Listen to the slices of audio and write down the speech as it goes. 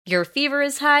Your fever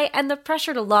is high and the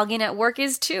pressure to log in at work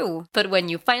is too. But when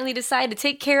you finally decide to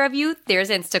take care of you, there's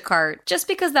Instacart. Just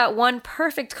because that one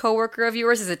perfect coworker of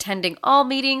yours is attending all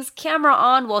meetings, camera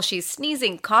on while she's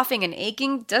sneezing, coughing, and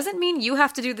aching, doesn't mean you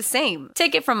have to do the same.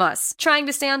 Take it from us. Trying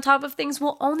to stay on top of things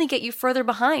will only get you further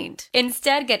behind.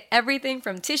 Instead, get everything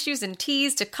from tissues and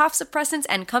teas to cough suppressants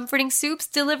and comforting soups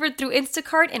delivered through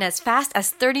Instacart in as fast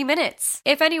as 30 minutes.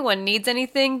 If anyone needs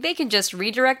anything, they can just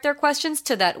redirect their questions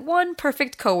to that one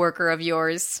perfect coworker of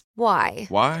yours. Why?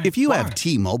 Why? If you have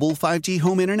T-Mobile 5G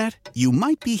home internet, you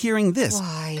might be hearing this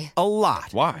Why? a lot.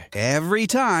 Why? Every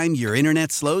time your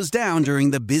internet slows down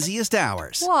during the busiest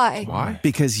hours. Why? Why?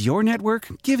 Because your network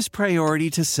gives priority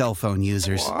to cell phone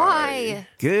users. Why?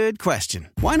 Good question.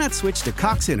 Why not switch to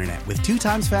Cox Internet with 2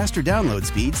 times faster download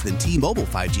speeds than T-Mobile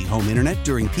 5G home internet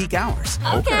during peak hours?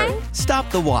 Okay. Stop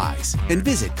the whys and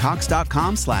visit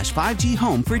cox.com/5G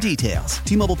home for details.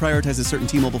 T-Mobile prioritizes certain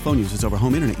T-Mobile phone users over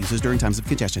home internet users during times of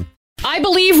congestion. I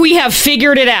believe we have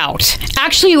figured it out.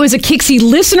 Actually, it was a Kixie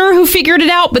listener who figured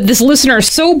it out, but this listener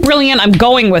is so brilliant, I'm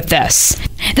going with this.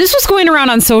 This was going around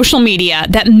on social media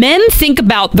that men think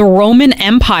about the Roman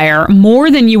Empire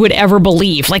more than you would ever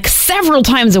believe, like several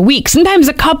times a week, sometimes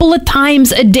a couple of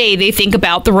times a day they think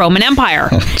about the Roman Empire.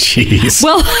 Jeez.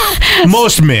 Well,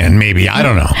 most men, maybe. I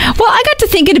don't know. Well, I got to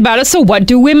thinking about it. So what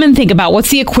do women think about? What's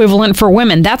the equivalent for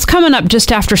women? That's coming up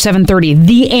just after 7:30.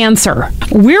 The answer.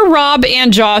 We're Rob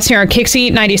and Joss here on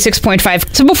Kixie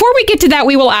 96.5. So before we get to that,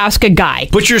 we will ask a guy.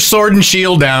 Put your sword and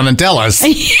shield down and tell us. There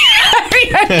you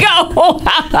go.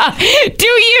 Do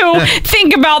you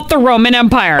think about the Roman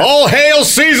Empire? All hail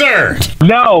Caesar!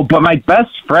 No, but my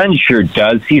best friend sure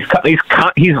does. He's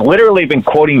literally been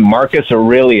quoting Marcus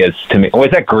Aurelius to me.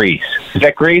 Was that Greece? Is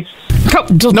that Greece?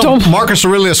 No, Marcus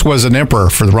Aurelius was an emperor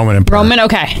for the Roman Empire. Roman,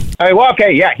 okay. All right, well,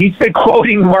 okay, yeah. He's been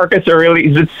quoting Marcus Aurelius.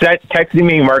 He's been texting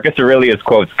me Marcus Aurelius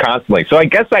quotes constantly. So I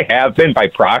guess I have been by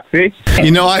proxy.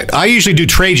 You know, I usually do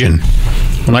Trajan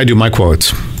when I do my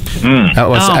quotes.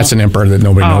 That's an emperor that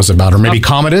nobody knows about. Or maybe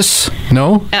Commodus?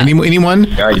 No? Anyone?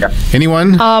 Yeah.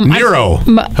 Anyone? Nero.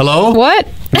 Hello? What?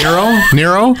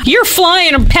 Nero? You're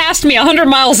flying past me 100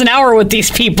 miles an hour with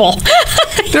these people.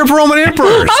 They're Roman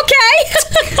emperors. Okay.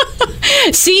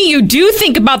 See, you do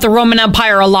think about the Roman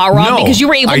Empire a lot, Rob, because you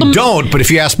were able to... I don't, but if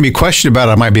you ask me a question about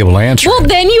it, I might be able to answer Well, it.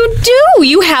 then you do.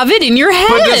 You have it in your head.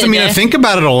 But it doesn't mean I think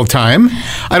about it all the time.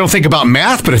 I don't think about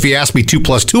math, but if you ask me 2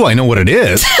 + 2, I know what it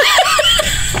is.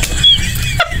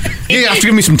 You have to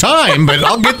give me some time, but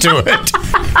I'll get to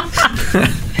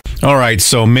it. All right,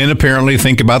 so men apparently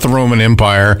think about the Roman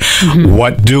Empire. Mm-hmm.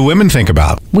 What do women think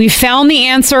about? We found the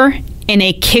answer in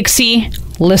a Kixie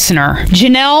listener.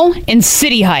 Janelle in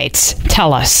City Heights,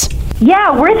 tell us.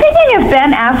 Yeah, we're thinking if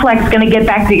Ben Affleck's going to get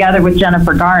back together with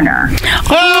Jennifer Garner.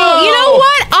 Oh, you know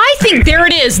what? I think there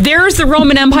it is. There's the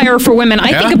Roman Empire for women.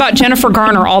 I think about Jennifer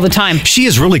Garner all the time. She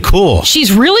is really cool.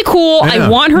 She's really cool. Yeah. I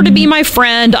want her to be my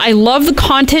friend. I love the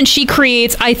content she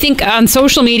creates. I think on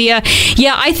social media,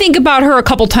 I think about her a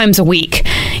couple times a week.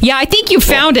 Yeah, I think you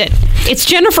found it. It's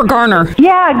Jennifer Garner.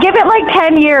 Yeah, give it like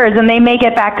 10 years and they may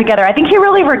get back together. I think he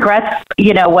really regrets,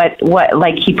 what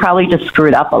like he probably just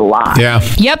screwed up a lot. Yeah.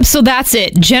 Yep, so that's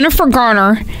it. Jennifer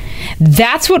Garner.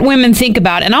 That's what women think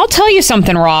about. And I'll tell you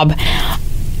something, Rob.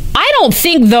 I don't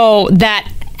think, though, that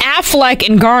Affleck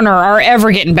and Garner are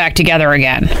ever getting back together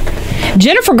again.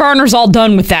 Jennifer Garner's all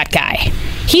done with that guy.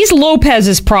 He's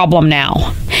Lopez's problem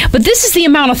now. But this is the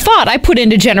amount of thought I put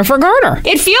into Jennifer Garner.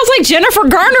 It feels like Jennifer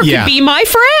Garner could be my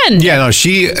friend. Yeah, no,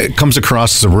 she comes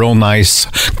across as a real nice,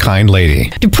 kind lady.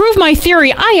 To prove my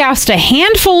theory, I asked a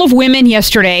handful of women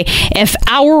yesterday if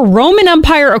our Roman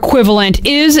Empire equivalent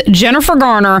is Jennifer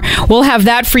Garner. We'll have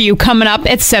that for you coming up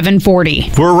at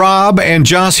 7:40. We're Rob and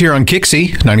Joss here on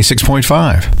Kixie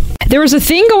 96.5. There was a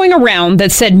thing going around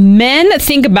that said men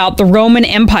think about the Roman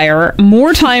Empire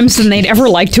more times than they'd ever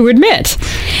like to admit.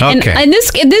 Okay. And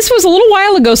this was a little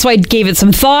while ago, so I gave it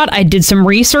some thought. I did some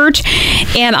research,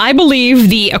 and I believe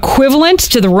the equivalent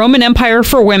to the Roman Empire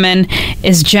for women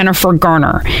is Jennifer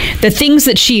Garner. The things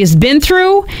that she has been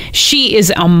through, she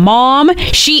is a mom,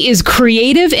 she is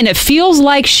creative, and it feels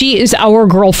like she is our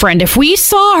girlfriend. If we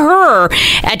saw her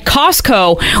at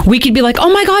Costco, we could be like,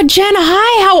 oh my God, Jen,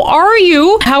 hi, how are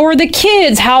you? How are the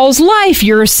kids? How's life?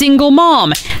 You're a single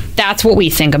mom. That's what we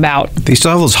think about. They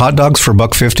still have those hot dogs for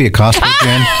 $1.50 at Costco,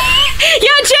 Jen?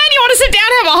 Yeah, Jen, you want to sit down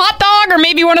and have a hot dog or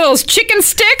maybe one of those chicken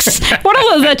sticks? One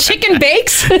of those chicken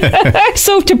bakes?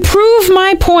 So to prove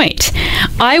my point,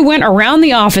 I went around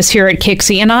the office here at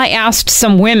Kixie and I asked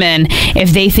some women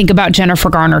if they think about Jennifer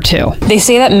Garner too. They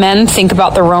say that men think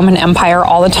about the Roman Empire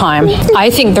all the time. I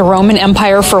think the Roman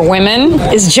Empire for women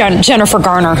is Jennifer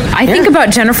Garner. I think about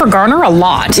Jennifer Garner a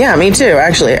lot. Yeah, me too,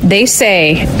 actually. They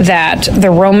say that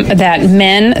that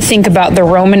men think about the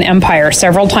Roman Empire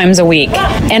several times a week.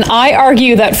 And I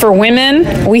argue that for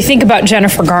women, we think about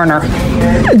Jennifer Garner.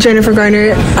 Jennifer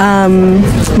Garner,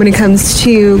 when it comes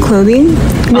to clothing,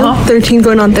 13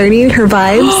 going on 30, her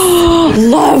vibes.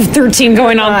 Love 13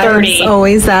 going on 30.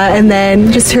 Always that. And then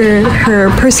just her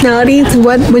personality. So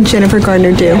what would Jennifer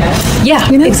Garner do? Yeah,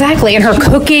 exactly. And her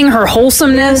cooking, her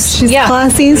wholesomeness. She's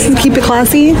classy. So keep it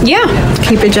classy. Yeah.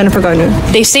 Keep it Jennifer Garner.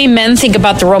 They say men think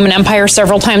about the Roman Empire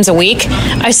several times a week.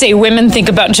 I say women think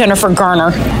about Jennifer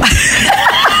Garner.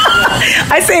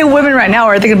 I say women right now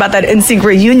are thinking about that NSYNC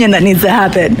reunion that needs to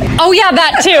happen. Oh, yeah,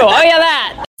 that too. Oh, yeah,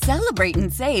 that. Celebrate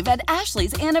and save at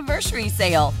Ashley's Anniversary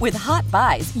Sale. With Hot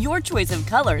Buys, your choice of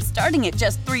colors starting at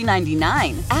just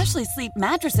 $3.99. Ashley Sleep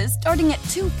mattresses starting at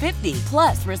 $2.50.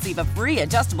 Plus, receive a free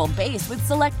adjustable base with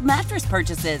select mattress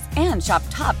purchases. And shop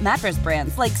top mattress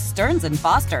brands like Stearns &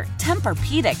 Foster,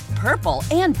 Tempur-Pedic, Purple,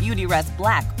 and Beautyrest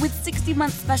Black with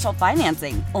 60-month special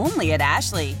financing. Only at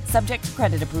Ashley. Subject to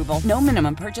credit approval. No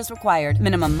minimum purchase required.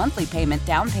 Minimum monthly payment,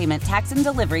 down payment, tax, and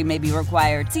delivery may be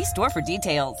required. See store for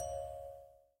details.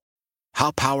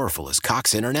 How powerful is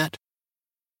Cox Internet?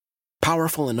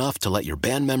 Powerful enough to let your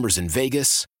band members in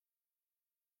Vegas,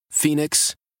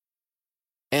 Phoenix,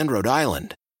 and Rhode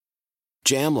Island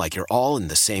jam like you're all in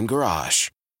the same garage.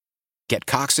 Get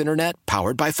Cox Internet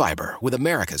powered by fiber with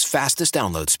America's fastest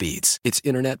download speeds. It's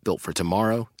internet built for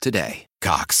tomorrow, today.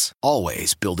 Cox,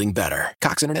 always building better.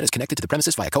 Cox Internet is connected to the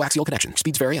premises via coaxial connection.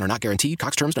 Speeds vary and are not guaranteed.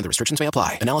 Cox terms and other restrictions may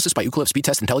apply. Analysis by Ookla Speed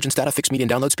Test Intelligence Data. Fixed median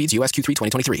download speeds. US Q3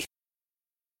 2023.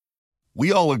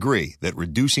 We all agree that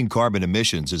reducing carbon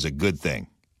emissions is a good thing.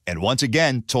 And once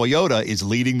again, Toyota is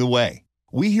leading the way.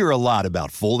 We hear a lot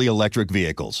about fully electric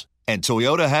vehicles, and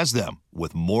Toyota has them,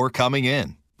 with more coming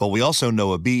in. But we also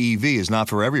know a BEV is not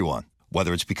for everyone,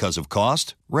 whether it's because of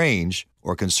cost, range,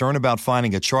 or concern about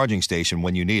finding a charging station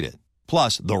when you need it.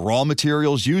 Plus, the raw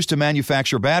materials used to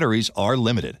manufacture batteries are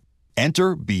limited.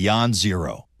 Enter Beyond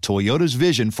Zero, Toyota's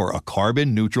vision for a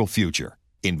carbon-neutral future.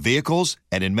 In vehicles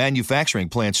and in manufacturing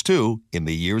plants, too, in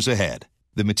the years ahead.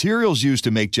 The materials used to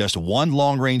make just one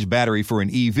long-range battery for an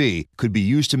EV could be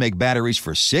used to make batteries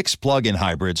for 6 plug-in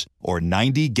hybrids or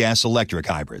 90 gas-electric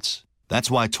hybrids. That's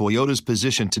why Toyota's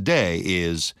position today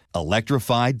is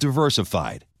electrified,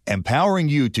 diversified, empowering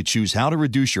you to choose how to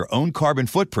reduce your own carbon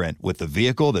footprint with the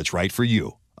vehicle that's right for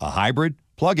you, a hybrid,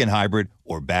 plug-in hybrid,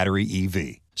 or battery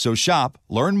EV. So shop,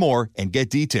 learn more, and get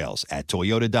details at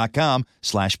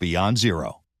toyota.com/beyond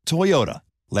zero. Toyota,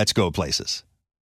 let's go places.